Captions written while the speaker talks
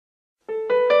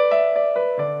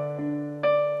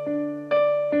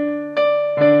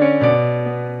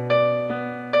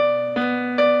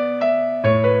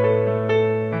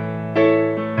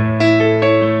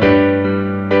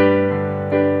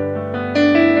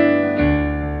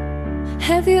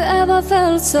Have you ever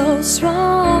felt so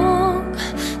strong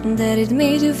that it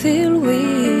made you feel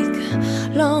weak?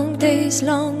 Long days,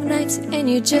 long nights, and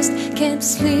you just can't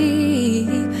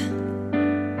sleep.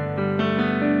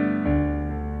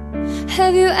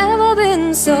 Have you ever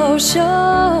been so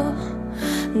sure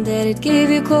that it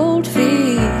gave you cold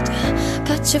feet?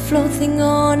 Got you floating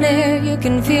on air, you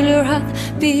can feel your heart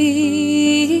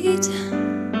beat.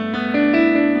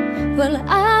 Well,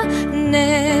 I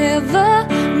never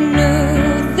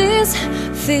knew this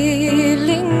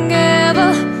feeling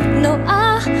ever. No,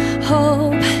 I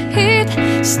hope it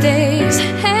stays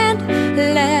and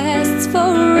lasts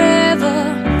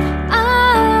forever.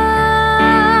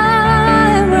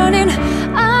 I'm running,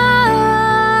 I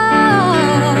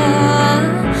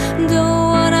don't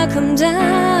wanna come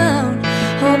down.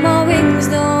 Hope my wings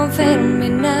don't fail me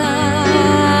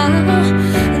now.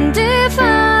 And if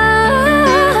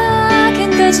I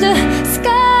can touch the sky,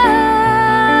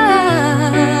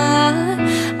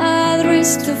 I'd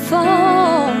risk to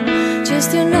fall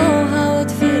just to know how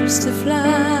it feels to fly.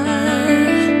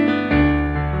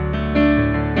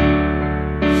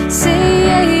 Say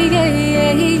yeah, yeah,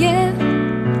 yeah, yeah.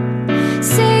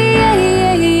 Say yeah,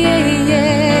 yeah, yeah, yeah.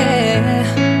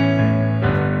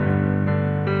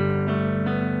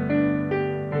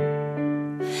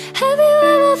 Have you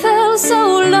ever felt so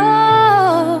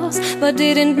lost but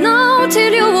didn't know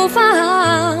till you were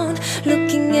found?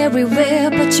 Looking everywhere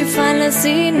but you finally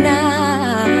see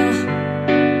now.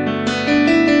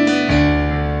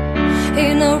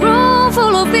 In a room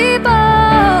full of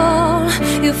people,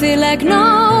 you feel like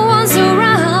no one's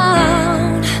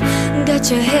around. Got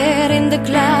your head in the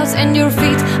clouds and your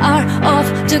feet are off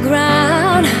the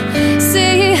ground.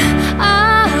 See,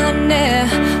 I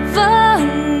never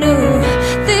knew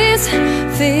this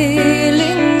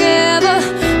feeling ever.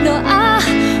 No, I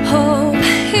hope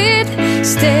it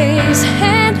stays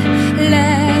and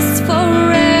lasts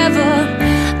forever.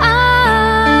 I'm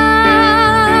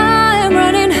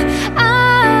running, I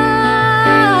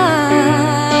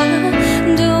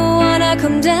don't wanna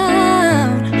come down.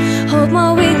 Hope my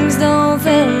wings don't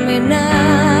fail me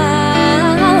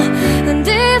now. And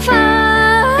if I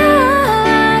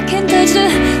can touch the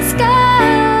sky,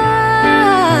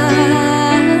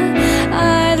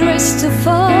 I'd risk to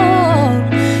fall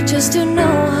just to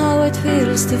know how it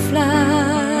feels to fly.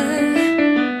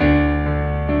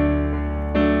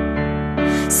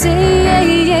 Say yeah,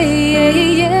 yeah, yeah,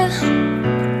 yeah.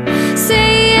 Say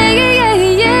yeah, yeah, yeah,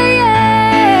 yeah,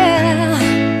 yeah.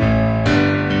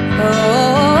 Oh,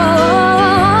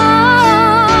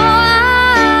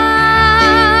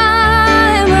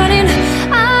 I'm running,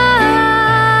 I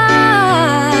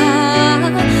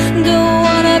don't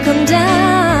wanna come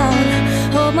down.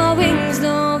 Hope my wings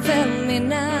don't fail me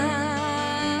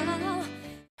now.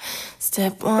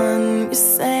 Step one, you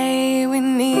say we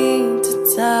need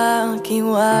to talk. He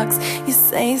walks, you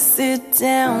say sit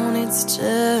down, it's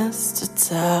just a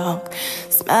talk.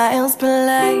 Smiles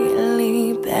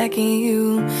politely back at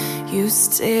you. You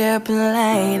stare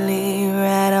politely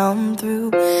right on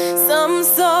through some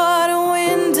sort of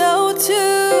window to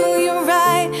your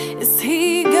right. As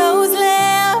he goes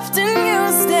left and you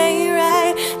stay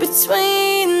right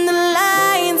between the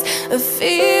lines of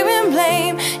fear and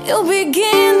blame. You'll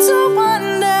begin to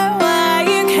wonder why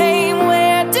you came.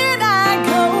 Where did I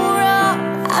go wrong?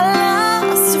 I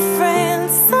lost a friend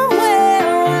somewhere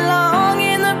along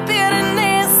in the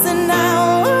bitterness, and I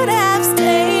would have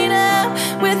stayed up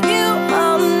with you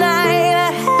all night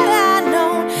had I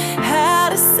known how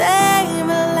to save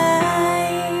a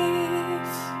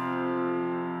life.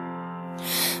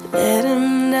 Let him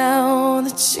know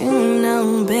that you know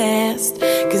best,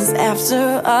 'cause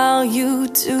after all you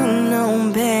do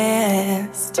know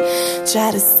best. Try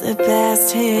to slip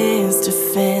past his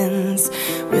defense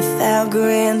without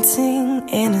granting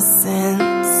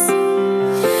innocence.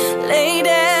 Lay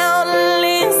down a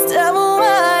list of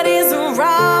what is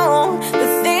wrong, the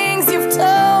things you've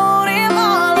told him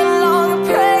all along. I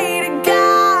pray to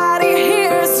God he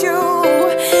hears you,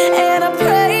 and I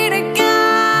pray to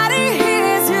God he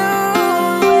hears you.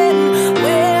 And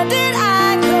where did I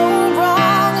go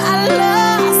wrong? I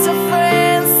lost a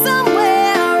friend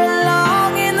somewhere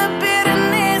along in the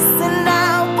bitterness, and I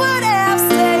would have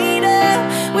stayed up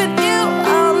with you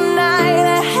all night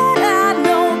had I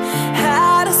known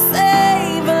how to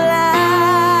save a life.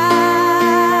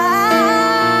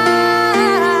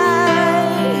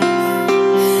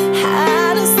 How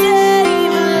to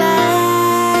save a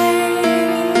life.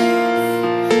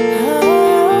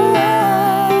 Oh.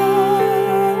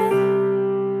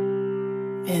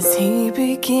 As he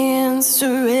begins to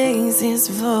raise his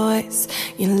voice,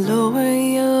 you lower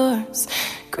yours,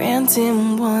 grant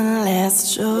him one last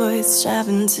last choice, drive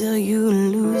until you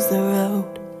lose the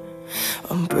road,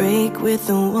 or break with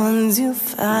the ones you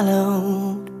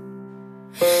followed.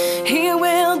 He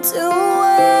will do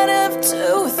one of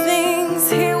two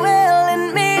things. He will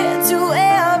admit to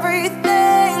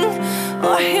everything,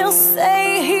 or he'll say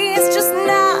he's just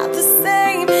not the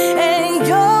same, and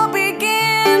you'll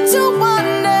begin to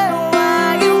wonder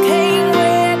why you came.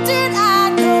 Where did I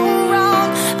go wrong?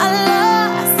 I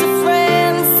lost a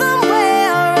friend somewhere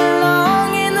along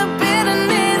in the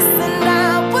bitterness, and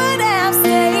I would have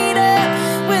stayed up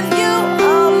with you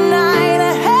all night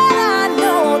had I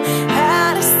known how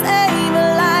to save a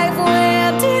life.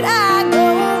 Where did I go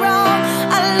wrong?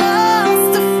 I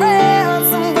lost a friend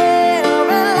somewhere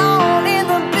alone in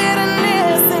the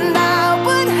bitterness, and I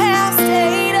would have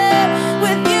stayed up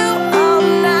with you all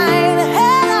night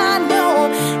had I known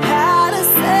how to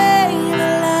save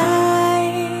a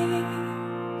life.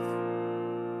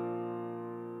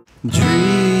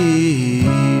 Dream,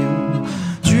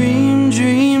 dream,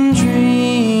 dream,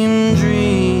 dream,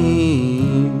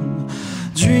 dream.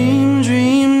 Dream,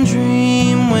 dream,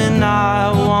 dream when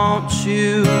I want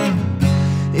you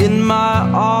in my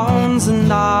arms,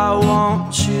 and I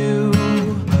want you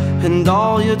and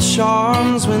all your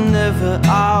charms. Whenever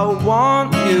I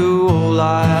want you, all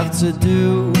I have to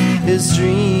do is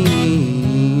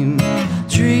dream.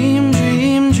 Dream,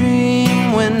 dream,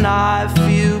 dream when I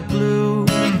feel blue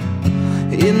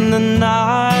in the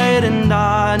night, and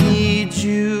I need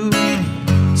you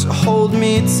to hold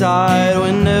me tight.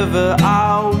 Whenever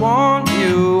I want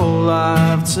you, all I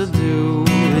have to do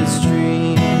is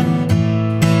dream.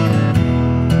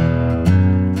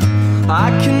 I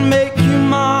can make you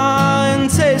mine,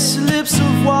 taste your lips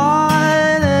of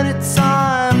wine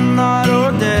anytime, night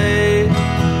or day.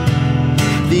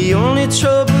 The only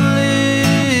trouble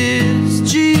is,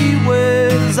 gee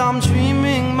whiz, I'm dreaming